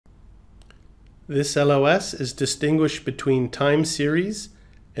This LOS is distinguished between time series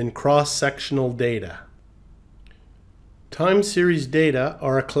and cross-sectional data. Time series data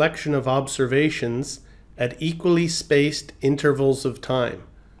are a collection of observations at equally spaced intervals of time.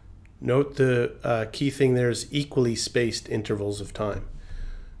 Note the key thing there is equally spaced intervals of time.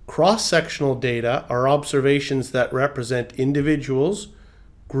 Cross-sectional data are observations that represent individuals,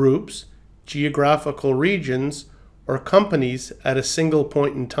 groups, geographical regions, or companies at a single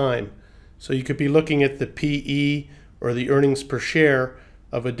point in time. So you could be looking at the PE or the earnings per share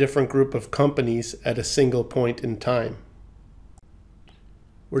of a different group of companies at a single point in time.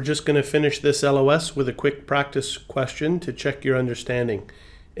 We're just going to finish this LOS with a quick practice question to check your understanding.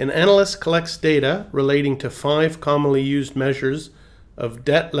 An analyst collects data relating to 5 commonly used measures of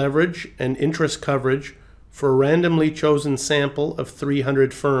debt leverage and interest coverage for a randomly chosen sample of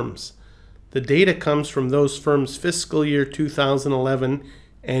 300 firms. The data comes from those firms' fiscal year 2011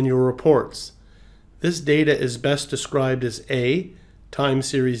 annual reports. This data is best described as A, time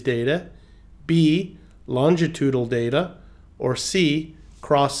series data, B, longitudinal data, or C,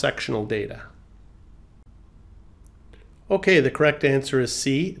 cross-sectional data. Okay, the correct answer is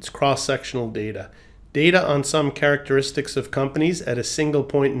C, it's cross-sectional data. Data on some characteristics of companies at a single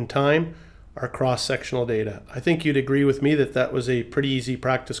point in time are cross-sectional data. I think you'd agree with me that that was a pretty easy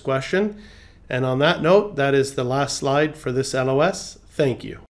practice question. And on that note, that is the last slide for this LOS. Thank you.